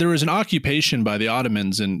 Well, there was an occupation by the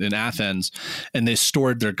Ottomans in Athens, and they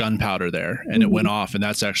stored their gunpowder there, and it went off, and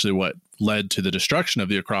that's actually what led to the destruction of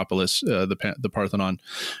the Acropolis, the Parthenon.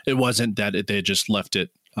 It wasn't that they just left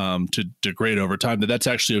it to degrade over time. That's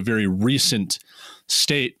actually a very recent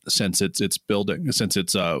state since it's building, since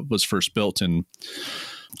it was first built in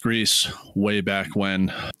Greece way back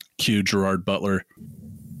when. Cue Gerard Butler.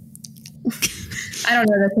 I don't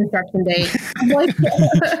know the construction date.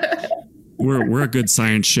 We're a good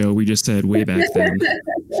science show. We just said way back then.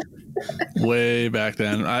 Way back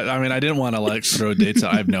then. I mean, I didn't want to throw dates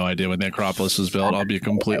out. I have no idea when the Acropolis was built. I'll be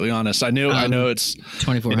completely honest. I know it's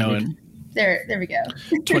 2400. There we go.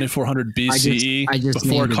 2400 BCE, I just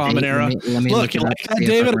before Common Era. Let me look, you like that,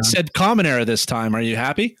 David? I said Common Era this time. Are you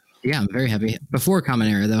happy? Yeah, I'm very happy. Before Common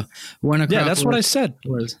Era, though. Yeah, that's what I said.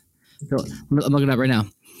 I'm looking it up right now.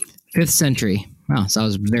 5th century. Wow, so I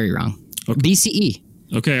was very wrong. Okay. BCE.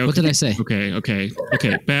 Okay. What did I say? Okay.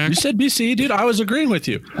 Back. You said BC, dude. I was agreeing with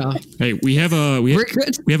you. Hey, we have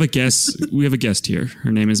a guest. We have a guest here.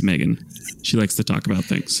 Her name is Megan. She likes to talk about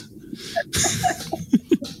things.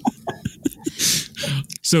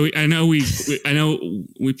 So I know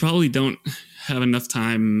we probably don't have enough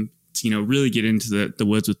time to really get into the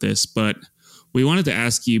woods with this, but we wanted to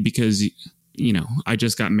ask you because I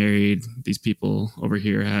just got married. These people over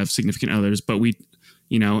here have significant others, but we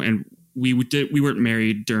weren't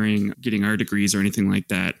married during getting our degrees or anything like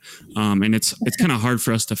that. And it's kind of hard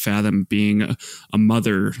for us to fathom being a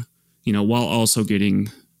mother, while also getting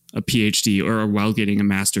a PhD or while getting a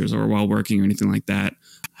master's or while working or anything like that.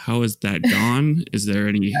 How has that gone? Is there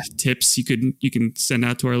any tips you can send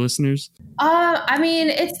out to our listeners? I mean,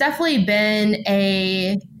 it's definitely been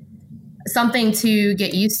something to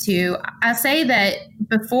get used to. I say that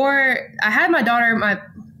before I had my daughter, my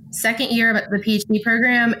second year of the PhD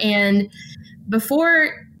program, and before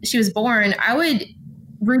she was born, I would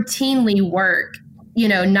routinely work,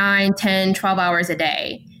 9, 10, 12 hours a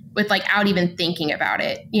day without even thinking about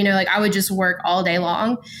it. I would just work all day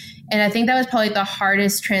long. And I think that was probably the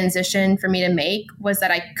hardest transition for me to make, was that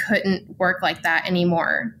I couldn't work like that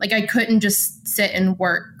anymore. I couldn't just sit and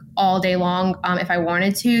work all day long if I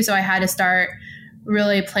wanted to. So I had to start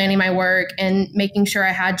really planning my work and making sure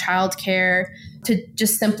I had childcare to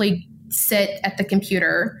just simply sit at the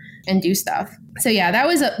computer and do stuff. So yeah, that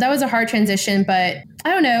was a hard transition, but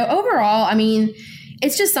I don't know. Overall, I mean,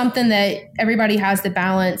 it's just something that everybody has to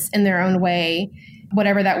balance in their own way,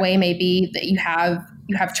 whatever that way may be. That you have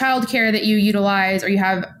childcare that you utilize, or you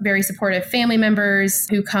have very supportive family members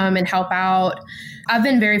who come and help out. I've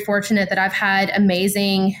been very fortunate that I've had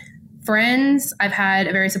amazing friends. I've had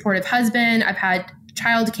a very supportive husband. I've had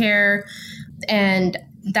childcare, and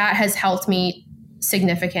that has helped me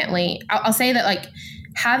significantly. I'll say that I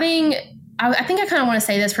think I kind of want to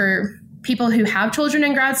say this for people who have children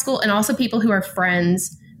in grad school, and also people who are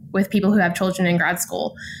friends with people who have children in grad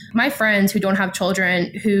school. My friends who don't have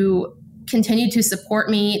children, who continued to support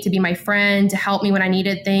me, to be my friend, to help me when I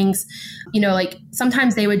needed things.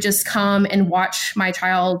 Sometimes they would just come and watch my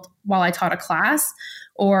child while I taught a class,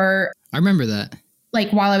 or I remember that.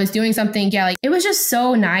 While I was doing something. Yeah, it was just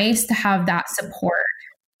so nice to have that support.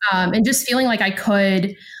 And just feeling like I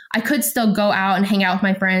could still go out and hang out with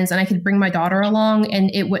my friends, and I could bring my daughter along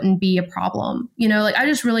and it wouldn't be a problem. I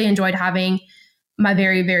just really enjoyed having my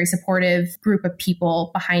very, very supportive group of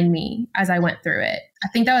people behind me as I went through it. I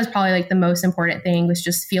think that was probably the most important thing, was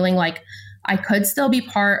just feeling like I could still be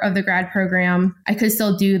part of the grad program. I could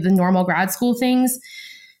still do the normal grad school things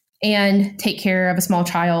and take care of a small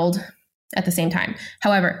child at the same time.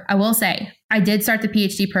 However, I will say I did start the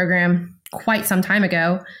PhD program quite some time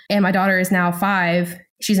ago, and my daughter is now 5.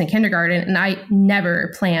 She's in kindergarten, and I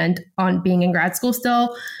never planned on being in grad school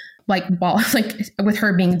still, with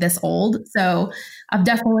her being this old. So it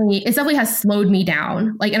definitely has slowed me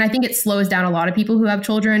down. And I think it slows down a lot of people who have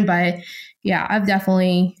children, but yeah, I've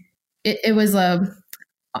definitely, it was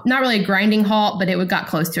not really a grinding halt, but it got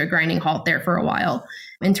close to a grinding halt there for a while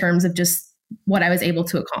in terms of just what I was able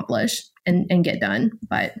to accomplish and get done.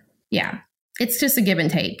 But yeah, it's just a give and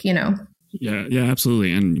take, Yeah,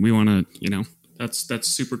 absolutely. And we want to, that's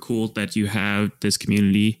super cool that you have this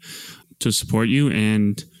community to support you.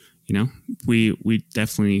 And, we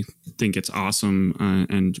definitely think it's awesome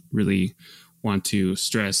and really want to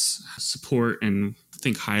stress support and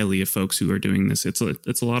think highly of folks who are doing this. It's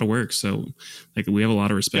a lot of work. So we have a lot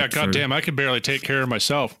of respect. Yeah, goddamn, I could barely take care of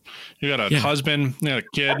myself. You got a husband, you got a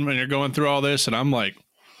kid, and you're going through all this, and I'm like,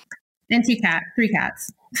 and 3 cats.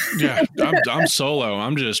 Yeah, I'm solo.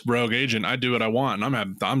 I'm just rogue agent. I do what I want,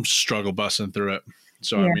 and I'm struggle busting through it.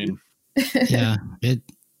 So yeah. I mean, yeah,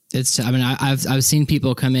 I've seen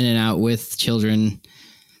people come in and out with children,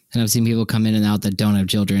 and I've seen people come in and out that don't have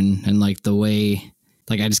children, and the way,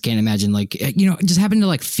 I just can't imagine, just having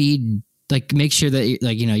to feed, make sure that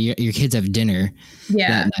your kids have dinner.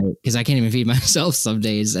 Yeah, because I can't even feed myself some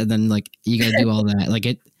days, and then you got to do all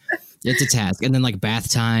that. It's a task, and then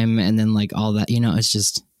bath time, and then all that.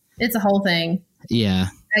 It's a whole thing. Yeah,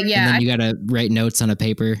 yeah. And then you got to write notes on a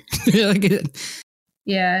paper.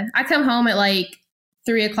 Yeah, I come home at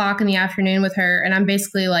 3:00 in the afternoon with her, and I'm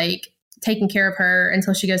basically taking care of her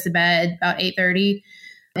until she goes to bed about 8:30.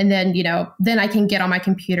 And then, then I can get on my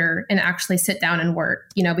computer and actually sit down and work,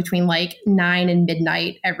 between 9 and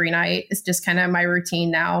midnight every night. It's just kind of my routine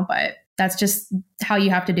now, but that's just how you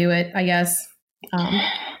have to do it, I guess.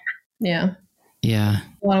 Yeah. Yeah.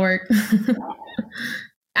 A lot of work.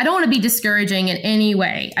 I don't want to be discouraging in any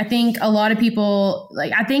way. I think a lot of people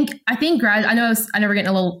I think grad, I know I'm never getting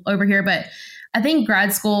a little over here, but I think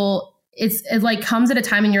grad school it like comes at a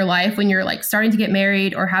time in your life when you're like starting to get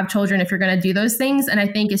married or have children, if you're going to do those things. And I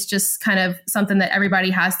think it's just kind of something that everybody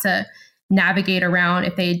has to navigate around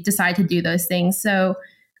if they decide to do those things. So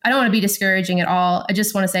I don't want to be discouraging at all. I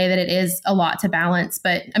just want to say that it is a lot to balance.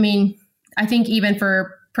 But I mean, I think even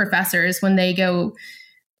for professors, when they go,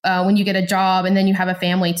 when you get a job and then you have a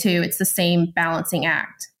family too, it's the same balancing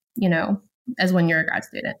act, you know, as when you're a grad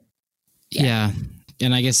student. Yeah.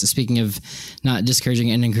 And I guess speaking of not discouraging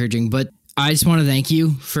and encouraging, but I just want to thank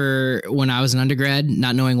you for when I was an undergrad,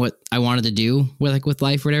 not knowing what I wanted to do with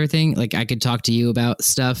life or everything. Like I could talk to you about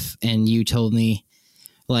stuff and you told me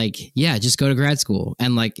like, yeah, just go to grad school.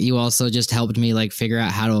 And like, you also just helped me like figure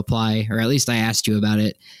out how to apply, or at least I asked you about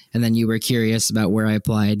it. And then you were curious about where I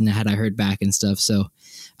applied and had I heard back and stuff. So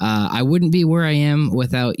I wouldn't be where I am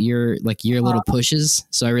without your little pushes.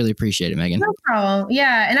 So I really appreciate it, Megan. No problem.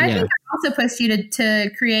 Yeah. And I think I also pushed you to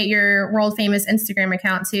create your world famous Instagram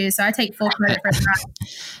account too. So I take full credit for that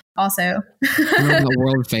also. I'm not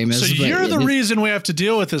world famous. So you're the reason we have to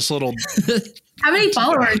deal with this little. How many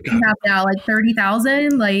followers do you have now? Like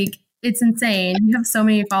 30,000? Like it's insane. You have so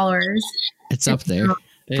many followers. It's up there.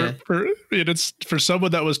 Yeah. It's for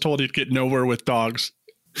someone that was told he'd get nowhere with dogs.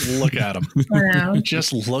 Look at him. I know.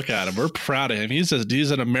 Just look at him. We're proud of him. He's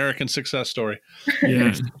an American success story.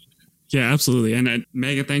 Yeah. Yeah, absolutely. And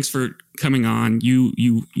Megan, thanks for coming on. You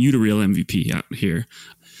the real MVP out here.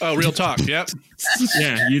 Oh, real talk. Yep.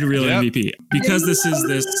 Yeah, you the real MVP. Because this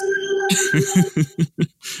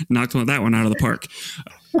knocked that one out of the park.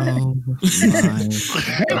 Oh my.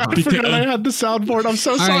 I forgot I had the soundboard. I'm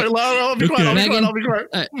so sorry. Right. I'll be quiet.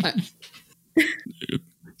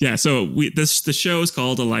 Yeah, so the show is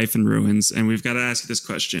called A Life in Ruins, and we've got to ask you this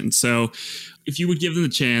question. So if you would give them the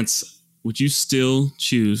chance, would you still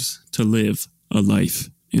choose to live a life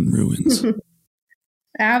in ruins?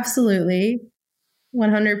 Absolutely.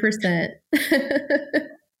 100%.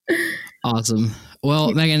 Awesome.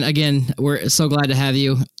 Well, Megan, again, we're so glad to have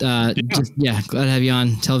you. Glad to have you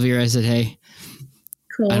on. Tell Vera I said hey.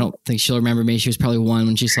 Cool. I don't think she'll remember me. She was probably 1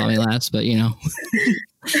 when she saw me last, but you know,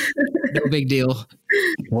 no big deal.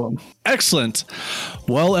 Well, excellent.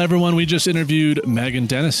 Well, everyone, we just interviewed Megan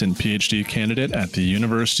Dennison, PhD candidate at the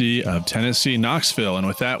University of Tennessee, Knoxville. And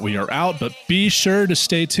with that, we are out. But be sure to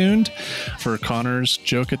stay tuned for Connor's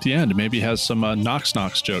joke at the end. Maybe he has some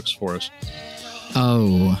Knox jokes for us.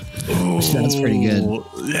 Oh, that's pretty good.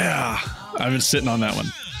 Yeah, I've been sitting on that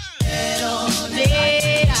one.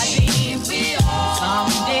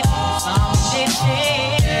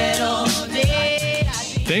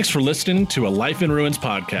 Thanks for listening to A Life in Ruins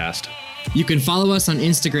podcast. You can follow us on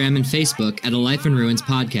Instagram and Facebook at A Life in Ruins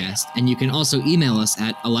Podcast, and you can also email us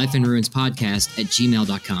at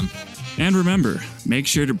alifeinruinspodcast@gmail.com. And remember, make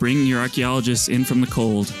sure to bring your archaeologists in from the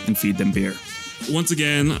cold and feed them beer. Once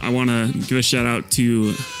again, I want to give a shout out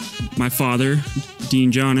to my father,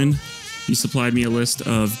 Dean Johnin. He supplied me a list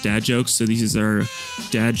of dad jokes, so these are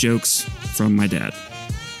dad jokes from my dad.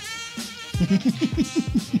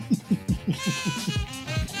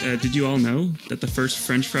 Did you all know that the first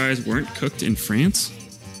French fries weren't cooked in France?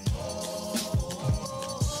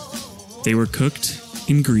 They were cooked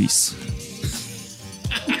in Greece.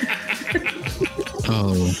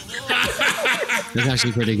 Oh, that's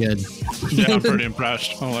actually pretty good. Yeah, I'm pretty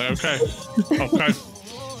impressed. I'm like, okay.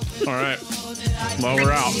 All right. Well,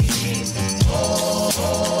 we're out.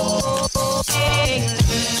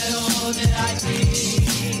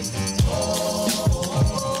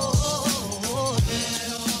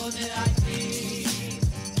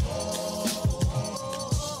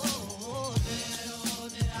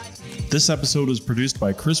 This episode was produced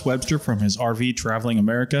by Chris Webster from his RV Traveling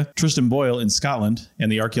America, Tristan Boyle in Scotland,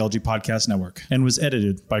 and the Archaeology Podcast Network, and was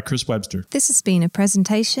edited by Chris Webster. This has been a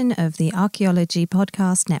presentation of the Archaeology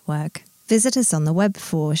Podcast Network. Visit us on the web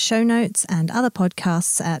for show notes and other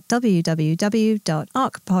podcasts at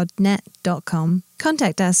www.archpodnet.com.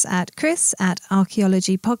 Contact us at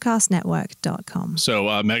chris@archaeologypodcastnetwork.com.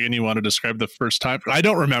 So, Megan, you want to describe the first time? I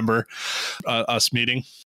don't remember us meeting.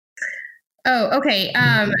 Oh, okay.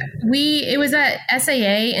 It was at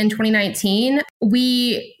SAA in 2019.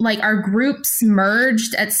 Our groups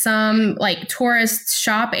merged at some tourist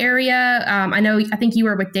shop area. I think you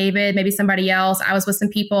were with David, maybe somebody else. I was with some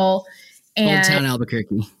people. And Old Town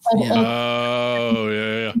Albuquerque.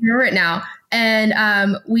 Yeah. Remember it now. And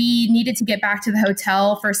we needed to get back to the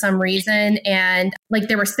hotel for some reason. And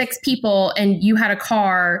there were 6 people and you had a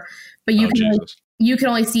car, but you could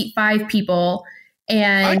only seat 5 people.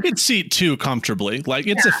 And I could seat 2 comfortably.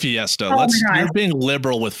 It's a Fiesta. You're being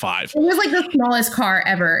liberal with 5. It was the smallest car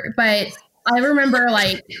ever, but I remember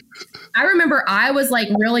I was like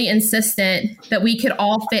really insistent that we could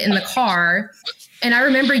all fit in the car. And I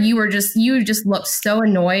remember you just looked so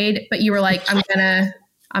annoyed, but you were like, I'm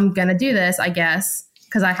gonna do this, I guess,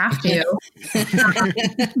 because I have to.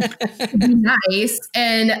 Be nice.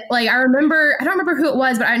 And like I don't remember who it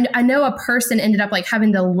was, but I know a person ended up like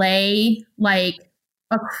having to lay like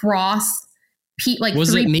across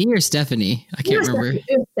was it me or Stephanie? I can't remember. It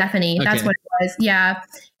was Stephanie. Okay. That's what it was. Yeah.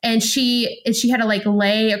 And she had to like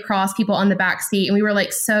lay across people on the back seat, and we were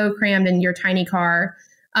like so crammed in your tiny car.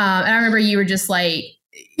 And I remember you were just like,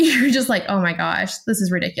 oh my gosh, this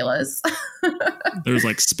is ridiculous. There's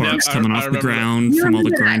like sparks coming off the ground from all the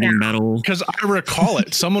grinding metal. Because I recall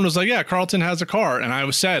it. Someone was like, yeah, Carlton has a car. And I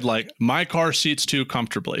said, like, my car seats too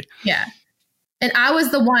comfortably. Yeah. And I was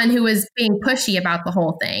the one who was being pushy about the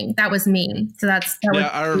whole thing. That was me. So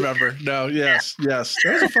I remember. No, yes. That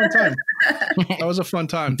was a fun time. That was a fun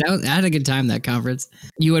time. I had a good time, that conference.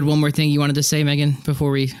 You had one more thing you wanted to say, Megan, before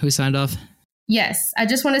we signed off? Yes. I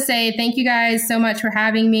just want to say thank you guys so much for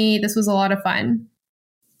having me. This was a lot of fun.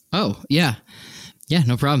 Oh, yeah. Yeah,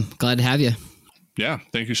 no problem. Glad to have you. Yeah.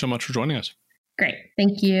 Thank you so much for joining us. Great.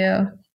 Thank you.